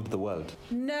 When I Ruled the World.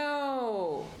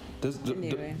 No.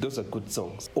 Those are good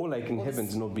songs. Or like In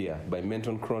Heaven's No Beer by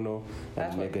Menton Chrono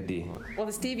and Mega D. Or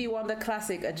the Stevie Wonder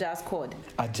classic, A Jazz Chord.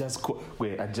 A Jazz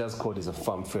Chord is a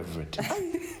firm favorite.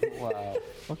 Wow.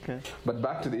 Okay. But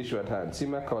back to the issue at hand.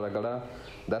 Sima Kawalagala,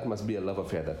 that must be a love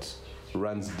affair that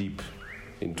runs deep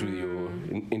into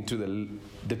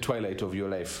the twilight of your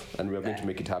life, and we are going to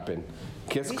make it happen.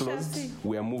 Case closed.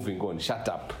 We are moving on. Shut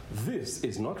up. This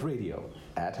is not radio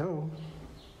at home.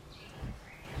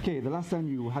 Okay, the last time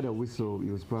you had a whistle, it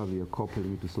was probably a cop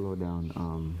telling you to slow down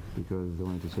because they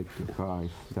wanted to check the car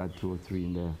if it had 2 or 3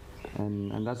 in there,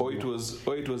 and that's. Or it was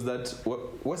that.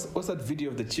 What's that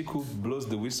video of the chick who blows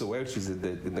the whistle while she's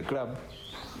in the club?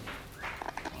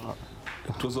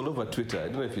 It was all over Twitter. I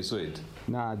don't know if you saw it.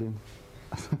 Nah, I didn't.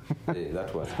 Yeah,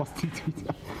 that one. Posting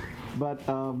Twitter. But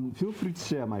feel free to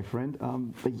share, my friend.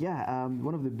 But yeah,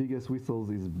 one of the biggest whistles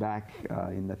is back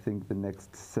in I think the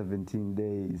next 17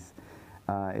 days.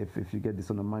 If you get this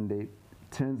on a Monday,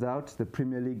 turns out the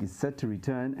Premier League is set to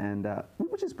return, and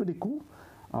which is pretty cool.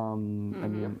 I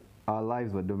mean, our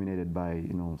lives were dominated by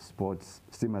sports.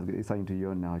 Still, it's starting to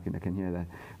yawn now. I can hear that.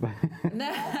 But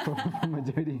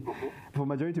for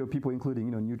majority of people,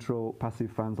 including neutral,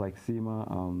 passive fans like Sima,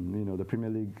 the Premier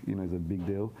League is a big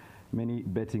deal. Many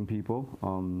betting people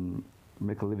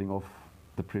make a living off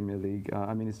the Premier League.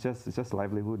 I mean, it's just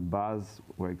livelihood. Bars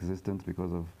were existent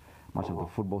because of much of the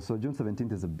football. So June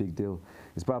 17th is a big deal.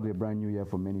 It's probably a brand new year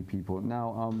for many people.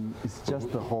 Now, it's just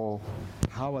the whole,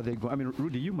 how are they going? I mean,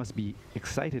 Rudy, you must be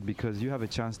excited because you have a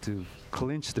chance to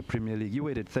clinch the Premier League. You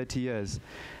waited 30 years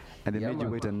and they made you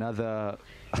wait another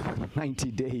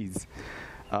 90 days.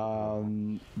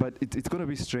 But it's going to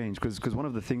be strange because one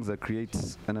of the things that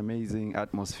creates an amazing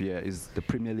atmosphere is the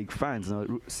Premier League fans. Now,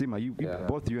 Sima,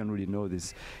 both you and Rudy know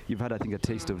this. You've had, I think, a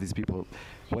taste of these people.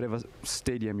 Whatever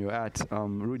stadium you're at,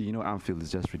 Rudy, Anfield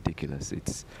is just ridiculous.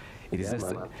 It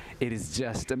is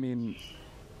just. I mean,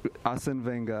 Arsene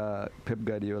Wenger, Pep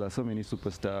Guardiola, so many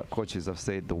superstar coaches have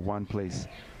said the one place.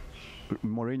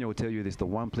 Mourinho will tell you this: the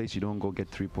one place you don't go get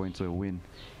 3 points or a win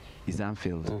is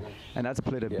Anfield, and that's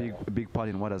played a big part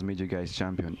in what has made you guys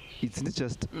champion. It's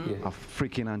just a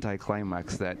freaking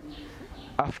anticlimax that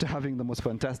after having the most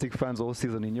fantastic fans all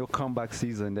season, in your comeback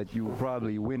season, that you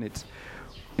probably win it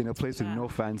in a place with no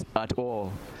fans at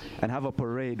all, and have a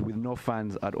parade with no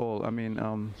fans at all. I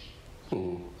mean,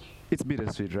 it's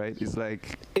bittersweet, right? It's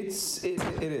like it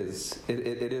is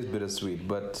bittersweet,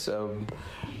 but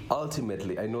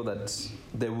ultimately, I know that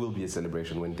there will be a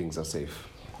celebration when things are safe.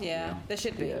 Yeah, there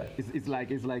should be. Yeah. It's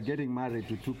like getting married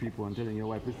to 2 people and telling your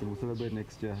wife, listen, we'll celebrate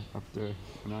next year after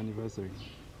an anniversary.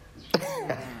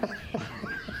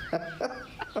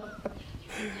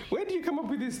 Where do you come up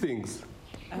with these things?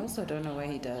 I also don't know where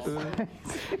he does.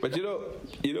 But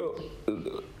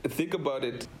think about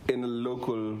it in a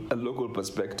local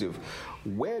perspective.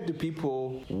 Where do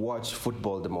people watch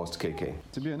football the most, KK?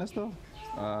 To be honest, though,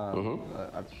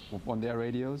 on their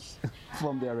radios,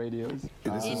 from their radios.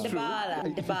 This is true.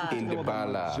 In the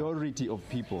bala. Majority of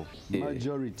people.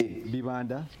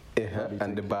 Bibanda.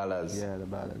 And the balas. Yeah, the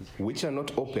balas. Which are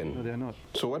not open. No, they're not.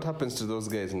 So what happens to those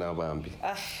guys now, Bambi?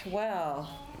 Well,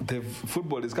 the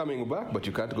football is coming back, but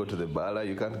you can't go to the bala,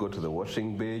 you can't go to the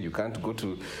washing bay, you can't go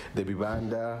to the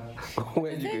bibanda.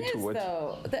 Where you get to watch?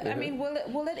 I mean,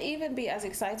 will it even be as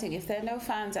exciting if there are no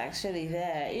fans actually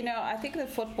there? I think that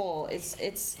football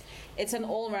it's an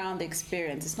all-round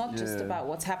experience. It's not just about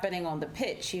what's happening on the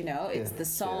pitch. It's the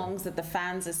songs that the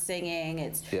fans are singing.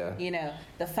 It's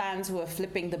the fans who are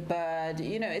flipping the bird.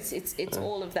 It's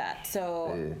all of that.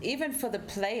 So even for the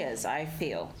players, I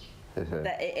feel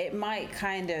that it might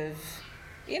kind of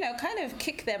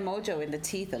kick their mojo in the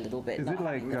teeth a little bit. Not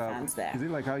having the fans there. Is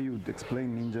it like how you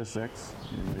explain ninja sex?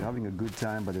 You're having a good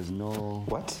time, but there's no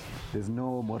There's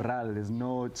no morale. There's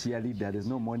no cheerleader. There's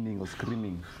no mourning or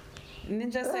screaming.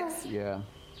 Ninja sex? Yeah.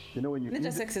 When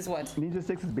ninja sex is what? Ninja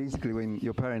sex is basically when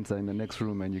your parents are in the next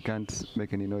room and you can't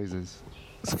make any noises.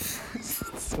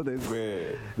 So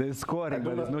there's scoring,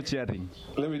 but there's no cheering.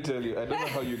 Let me tell you, I don't know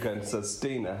how you can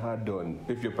sustain a hard-on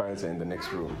if your parents are in the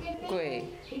next room. Wait.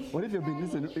 What if you've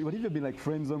been like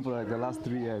friend zone for like the last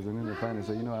 3 years, and then they finally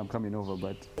say, I'm coming over,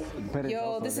 but the parents Yo,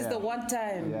 also this is there. the one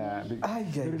time. Yeah,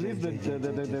 they released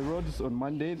the roads on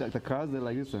Monday, like the cars. They're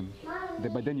like, listen,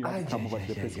 but then you have to come over to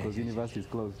the place because university is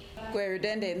closed. Wait,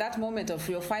 then in that moment of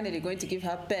you're finally going to give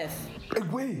her birth.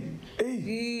 Wait,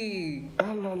 hey.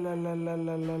 Ah, la, la, la, la,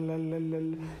 la, la, la, la,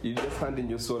 la. You just hand in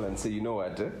your soul and say, you know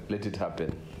what, let it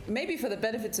happen. Maybe for the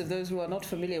benefits of those who are not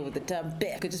familiar with the term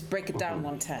birth, could just break it down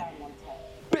one time.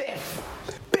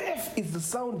 Birth is the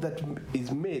sound that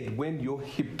is made when your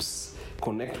hips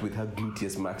connect with her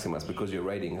gluteus maximus because you're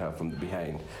riding her from the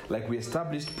behind. Like we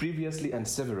established previously and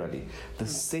severally, the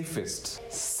safest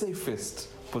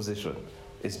position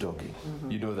is doggy.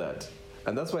 You know that.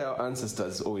 And that's why our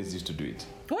ancestors always used to do it.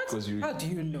 What? How do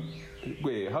you know?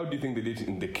 Wait, how do you think they did it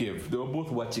in the cave? They were both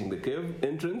watching the cave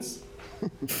entrance.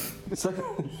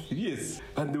 Yes,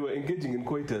 and they were engaging in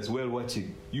coitus while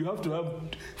watching. You have to have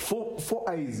four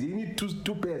eyes. You need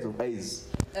two pairs of eyes.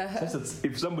 Such that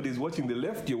if somebody is watching the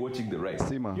left, you're watching the right.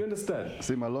 Sima. You understand?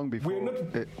 Sima, long before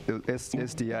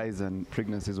STIs and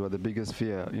pregnancies were the biggest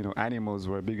fear. Animals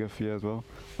were a bigger fear as well.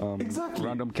 Exactly.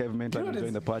 Random cavemen trying to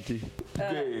join the party.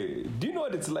 Okay. Do you know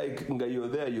what it's like? You're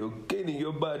there, you're gaining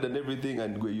your bud and everything,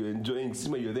 and you're enjoying.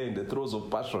 Sima, you're there in the throes of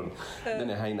passion. Then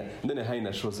a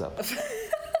hyena shows up.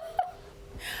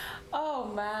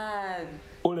 Oh man.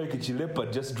 Or like a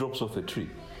leopard just drops off a tree.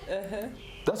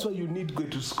 That's why you need to go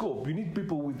to scope. You need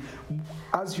people with,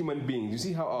 as human beings, you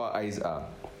see how our eyes are.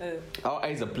 Our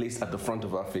eyes are placed at the front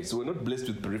of our face, so we're not blessed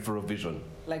with peripheral vision.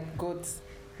 Like goats.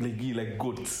 Like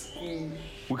goats.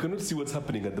 We cannot see what's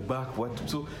happening at the back.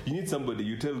 So you need somebody,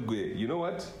 you tell Gwe, you know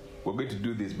what? We're going to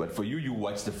do this, but for you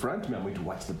watch the front, me, I'm going to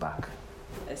watch the back.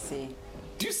 I see.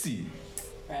 Do you see?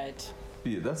 Right.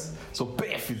 Yeah, so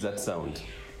BEF is that sound.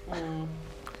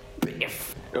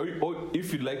 BEF. Or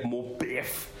if you'd like more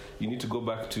BEF, you need to go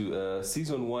back to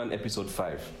season 1, episode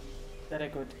 5. Very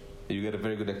good. You get a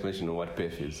very good explanation of what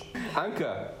PEF is.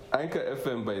 Anchor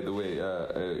FM, by the way,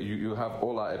 you have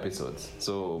all our episodes.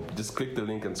 So just click the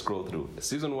link and scroll through.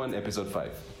 Season 1, episode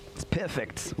 5. It's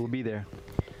perfect. We'll be there.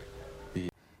 Yeah.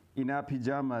 In our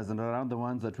pajamas and around the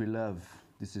ones that we love.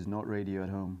 This is not radio at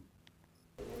home.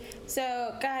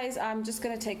 So, guys, I'm just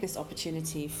going to take this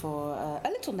opportunity for a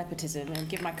little nepotism and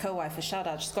give my co-wife a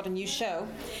shout-out. She's got a new show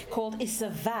called It's a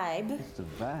Vibe. It's a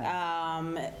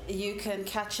Vibe. You can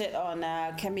catch it on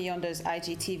Kemi Yondo's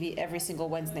IGTV every single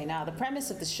Wednesday. Now, the premise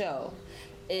of the show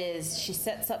is she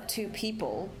sets up two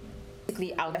people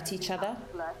basically out at each other.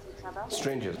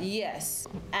 Strangers. Yes.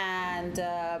 And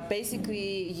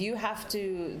basically,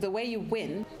 the way you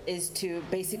win is to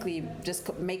basically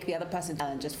just make the other person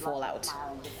and just fall out.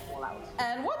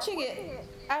 And watching it,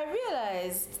 I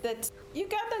realized that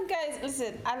Ugandan guys,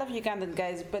 listen, I love Ugandan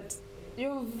guys, but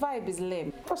your vibe is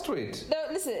lame. First rate. No,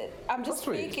 listen, I'm just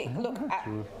speaking. Look,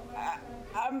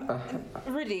 I'm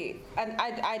really, and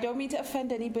I don't mean to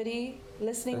offend anybody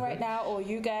listening right now or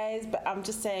you guys, but I'm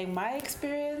just saying my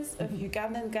experience of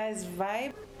Ugandan guys'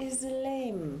 vibe is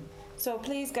lame. So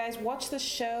please, guys, watch the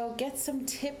show, get some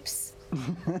tips.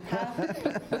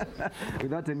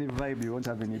 Without any vibe, you won't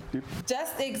have any tip.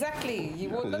 Just exactly. You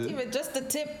will not even just a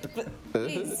tip. But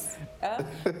please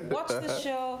watch the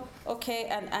show, okay,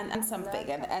 and something,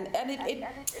 and it.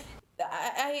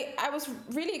 I was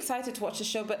really excited to watch the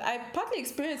show, but I partly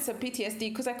experienced some PTSD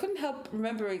because I couldn't help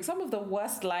remembering some of the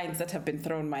worst lines that have been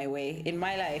thrown my way in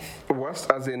my life. Worst,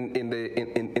 as in the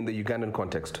Ugandan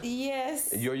context.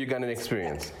 Yes. Your Ugandan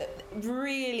experience.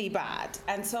 Really bad.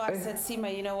 And so I said,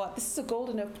 Sima, you know what? This is a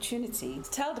golden opportunity to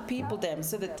tell the people them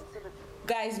so that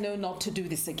guys know not to do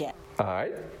this again. All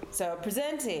right. So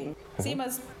presenting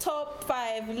Sima's top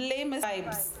 5 lamest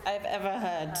vibes I've ever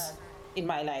heard in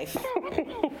my life.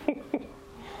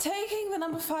 Taking the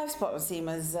number 5 spot on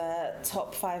Sima's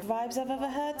top 5 vibes I've ever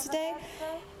heard today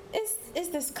is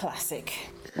this classic.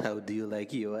 How do you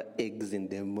like your eggs in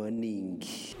the morning?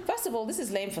 First of all, this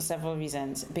is lame for several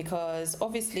reasons, because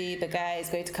obviously the guy is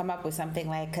going to come up with something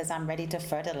like, because I'm ready to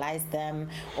fertilize them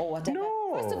or whatever.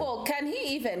 No. First of all, can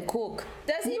he even cook?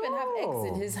 Does he even have eggs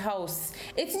in his house?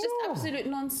 It's just absolute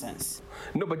nonsense.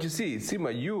 No, but you see,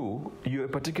 Sima, you're a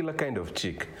particular kind of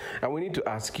chick, and we need to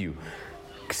ask you.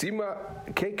 Sima,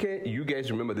 KK, you guys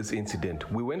remember this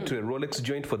incident. We went to a Rolex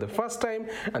joint for the first time,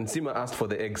 and Sima asked for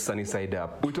the eggs sunny side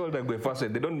up. We told her, go first, they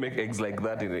don't make eggs like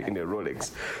that in a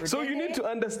Rolex. So you need to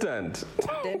understand.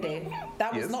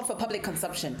 That was not for public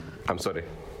consumption. I'm sorry.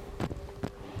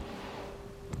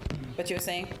 But you were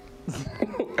saying?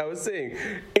 I was saying,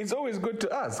 it's always good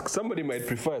to ask. Somebody might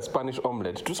prefer a Spanish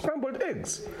omelette to scrambled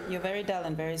eggs. You're very dull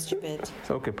and very stupid.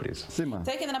 Okay, please. Sima,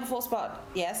 Taking the number 4 spot.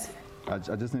 Yes. I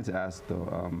just need to ask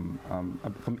though.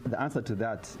 The answer to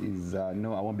that is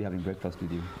no. I won't be having breakfast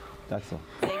with you. That's all.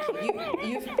 Thank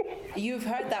you. You've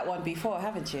heard that one before,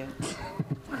 haven't you?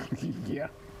 Yeah.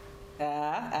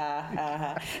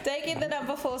 Taking the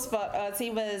number 4 spot,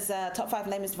 Tima's top 5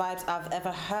 lamest vibes I've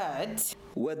ever heard.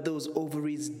 What those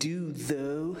ovaries do,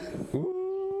 though.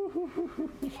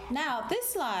 Now,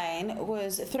 this line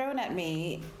was thrown at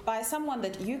me by someone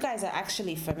that you guys are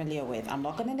actually familiar with. I'm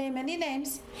not going to name any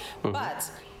names,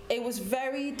 but it was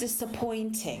very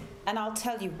disappointing, and I'll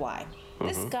tell you why.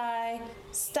 This guy,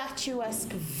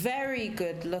 statuesque, very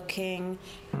good looking,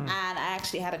 and I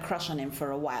actually had a crush on him for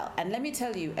a while. And let me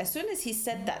tell you, as soon as he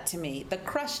said that to me, the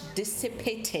crush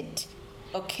dissipated.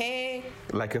 Okay?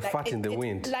 Like a fart in the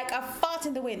wind. Like a fart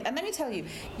in the wind. And let me tell you,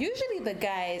 usually the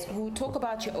guys who talk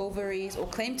about your ovaries or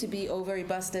claim to be ovary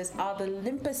busters are the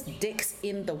limpest dicks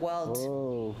in the world.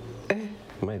 Oh.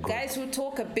 My God. Guys who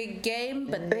talk a big game,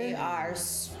 but their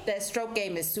stroke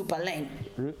game is super lame.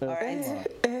 All right?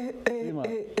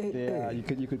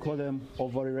 Sima, you could call them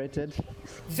overrated.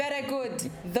 Very good.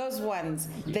 Those ones,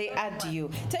 they add to you.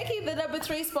 Taking the number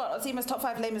 3 spot on Tima's top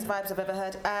 5 lamest vibes I've ever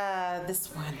heard. This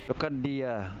one. Look at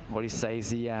the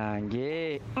size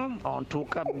yange on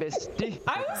tuka besti.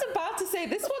 I was about to say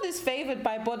this one is favored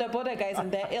by Boda Boda guys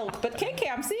and their ilk, but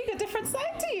KK, I'm seeing a different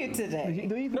side to you today.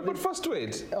 No, but first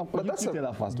wait. But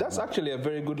that's actually a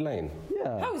very good line.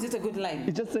 Yeah. How is it a good line?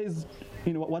 It just says,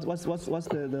 you know, what's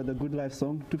the Good Life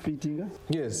song? To Fitinga?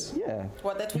 Yes. Yeah.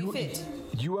 What, that we fit?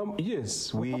 You are,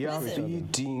 yes, we are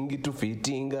fitting to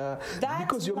fitting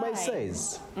because you're my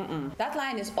size. That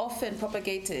line is often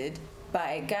propagated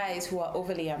by guys who are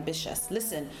overly ambitious.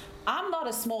 Listen, I'm not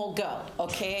a small girl,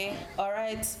 okay? All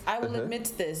right? I will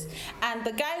admit this. And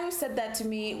the guy who said that to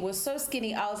me was so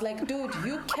skinny, I was like, dude,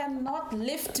 you cannot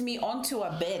lift me onto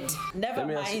a bed. Never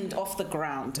mind off the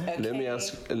ground, okay?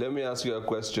 Let me ask you a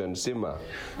question, Sima.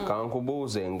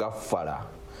 Kankubuze ngafala.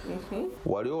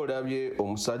 Wali olabye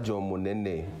omusajja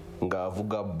omunene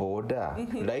ng'avuga boda.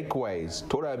 Likewise,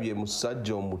 tolabye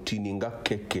musajja omutini nga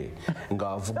keke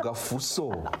ng'avuga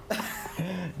fuso.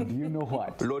 Do you know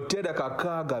what? Loteda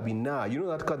Kakaga Bina. You know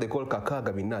that car they call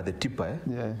Kakaga Bina, the tipper, eh?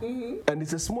 Yeah. And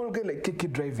it's a small guy like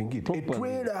Keke driving it. A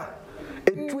trailer.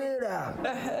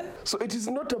 So it is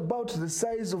not about the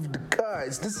size of the car,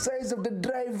 it's the size of the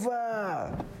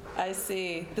driver. I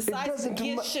see. The size of the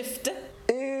gear shift.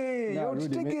 Hey,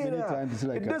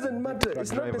 it doesn't matter.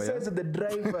 It's not the size of the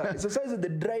driver. It's the size of the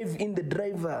drive in the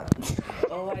driver.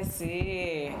 Oh, I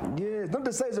see. Yeah, it's not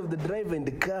the size of the driver in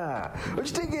the car.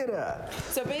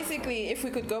 So basically, if we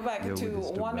could go back to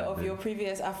one of your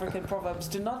previous African proverbs,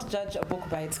 do not judge a book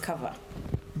by its cover.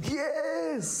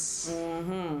 Yes.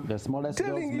 The smallest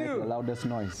dogs make the loudest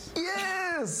noise.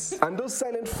 Yes. And those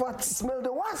silent farts smell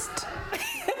the worst.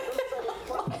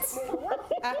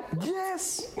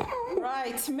 Yes.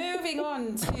 Right, moving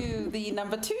on to the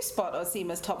number 2 spot on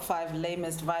Sima's top 5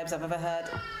 lamest vibes I've ever heard.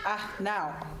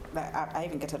 Now, I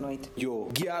even get annoyed. Yo,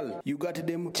 girl, you got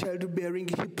them childbearing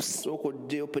hips. So could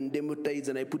they open them ties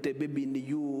and I put a baby in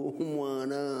you.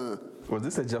 Was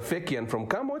this a Jafekian from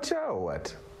Kamocha or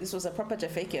what? This was a proper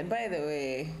Jafekian, by the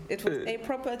way. It was a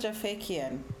proper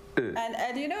Jafekian.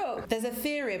 And you know, there's a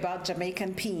theory about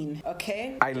Jamaican peen,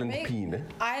 okay? Island peen.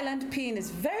 Island peen is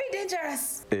very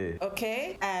dangerous,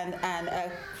 okay? And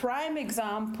a prime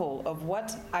example of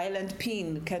what island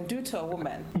peen can do to a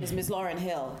woman is Miss Lauryn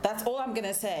Hill. That's all I'm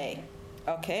gonna say,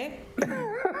 okay?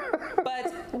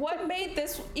 But what made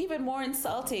this even more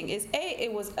insulting is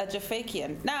it was a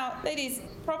Jafekian. Now, ladies,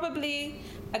 probably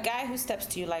a guy who steps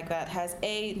to you like that has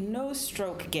a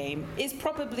no-stroke game, is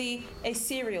probably a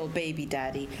serial baby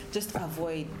daddy. Just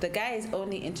avoid. The guy is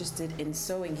only interested in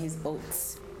sowing his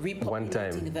oats,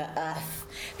 repopulating the earth.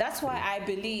 That's why I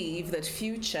believe that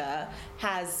Future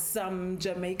has some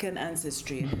Jamaican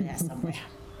ancestry in there somewhere.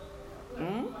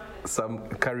 Some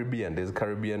Caribbean. There's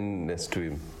Caribbean-ness to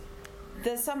him.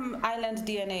 There's some island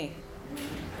DNA.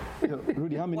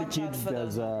 Rudy, how many kids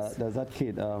does that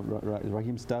kid,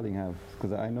 Raheem Sterling, have?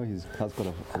 Because I know he has got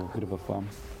a bit of a farm.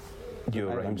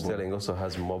 Raheem Sterling also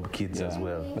has mob kids as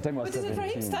well. But isn't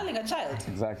Raheem Sterling a child?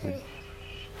 Exactly.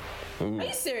 Are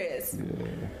you serious?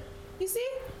 Yeah. You see?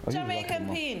 Jamaican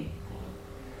peen.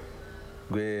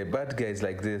 Bad guys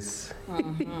like this.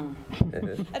 And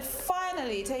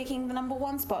finally, taking the number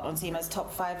 1 spot on Tima's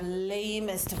top 5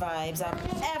 lamest vibes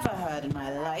I've ever heard in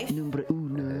my life. Number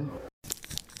uno.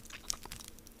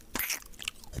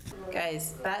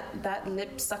 Guys, that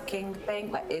lip sucking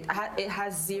thing, like it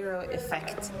has zero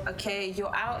effect. Okay,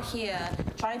 you're out here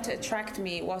trying to attract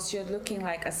me whilst you're looking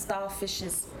like a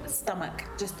starfish's stomach.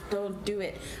 Just don't do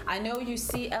it. I know you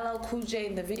see LL Cool J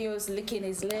in the videos licking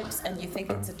his lips and you think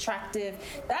it's attractive.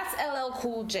 That's LL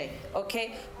Cool J.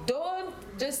 Okay, don't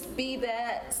just be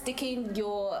there sticking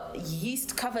your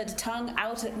yeast-covered tongue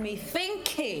out at me,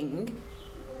 thinking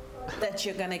that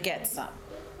you're gonna get some.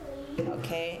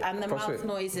 Okay, and the mouth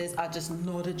noises are just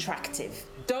not attractive.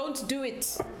 Don't do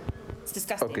it. It's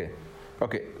disgusting.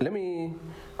 Okay. Let me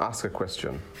ask a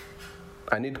question.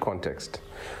 I need context.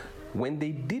 When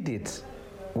they did it,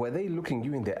 were they looking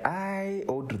you in the eye,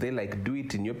 or do they like do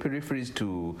it in your peripheries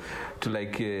to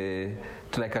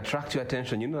attract your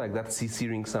attention? You know, like that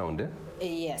CC sound. Eh?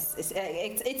 Yes,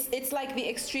 it's like the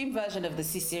extreme version of the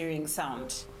CC ring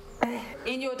sound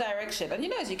in your direction. And you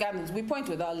know, as Ugandans, we point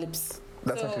with our lips.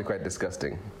 That's actually quite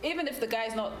disgusting. Even if the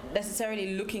guy's not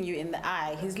necessarily looking you in the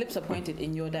eye, his lips are pointed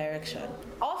in your direction.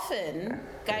 Often,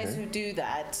 guys who do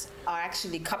that are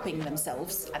actually cupping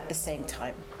themselves at the same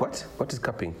time. What? What is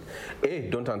cupping?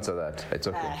 Hey, don't answer that. It's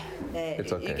okay.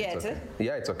 It's okay. You get it?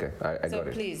 Yeah, it's okay. I got it. So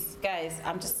please, guys,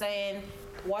 I'm just saying,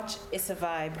 watch It's a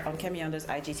Vibe on Kemi Ondo's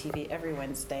IGTV every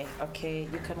Wednesday, okay?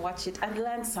 You can watch it and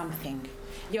learn something.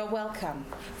 You're welcome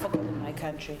for God in my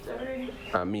country.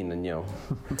 I mean, and yo.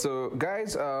 So,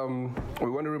 guys, we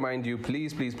want to remind you,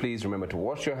 please remember to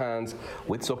wash your hands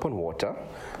with soap and water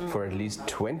for at least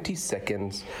 20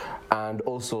 seconds, and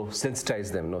also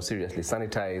sensitize them. No, seriously,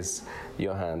 sanitize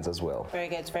your hands as well. Very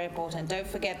good. It's very important. Don't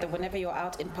forget that whenever you're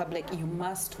out in public, you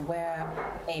must wear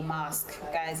a mask.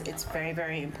 Guys, it's very,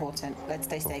 very important. Let's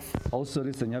stay safe. Also,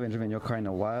 listen, you haven't driven your car in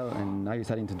a while, and now you're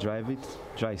starting to drive it.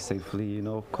 Drive safely. You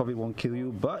know, COVID won't kill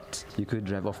you, but you could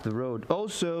drive off the road.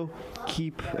 Also,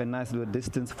 keep a nice little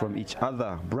distance from each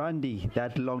other. Brandy,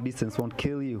 that long distance won't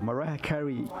kill you. Mariah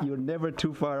Carey, you're never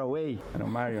too far away. I know,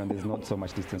 Marion, there's not so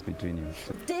much distance between you.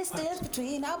 So. Distance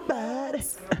between our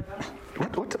butts.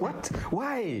 What?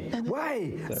 Why?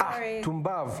 Sorry.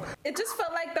 Tumbav. It just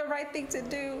felt like the right thing to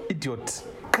do. Idiot.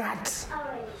 Cut.